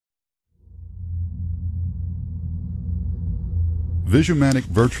Visumatic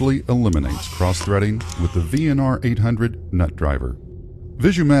virtually eliminates cross-threading with the VNR-800 nut driver.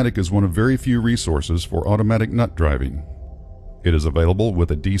 Visumatic is one of very few resources for automatic nut driving. It is available with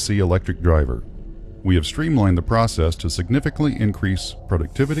a DC electric driver. We have streamlined the process to significantly increase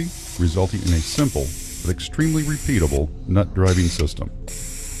productivity, resulting in a simple but extremely repeatable nut driving system.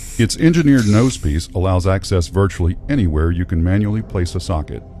 Its engineered nose piece allows access virtually anywhere you can manually place a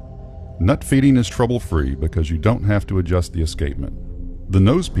socket. Nut feeding is trouble-free because you don't have to adjust the escapement. The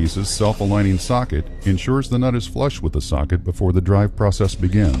nose piece's self-aligning socket ensures the nut is flush with the socket before the drive process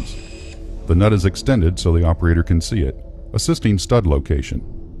begins. The nut is extended so the operator can see it, assisting stud location.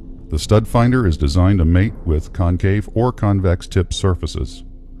 The stud finder is designed to mate with concave or convex tip surfaces.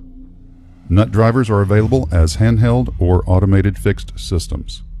 Nut drivers are available as handheld or automated fixed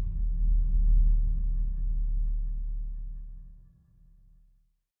systems.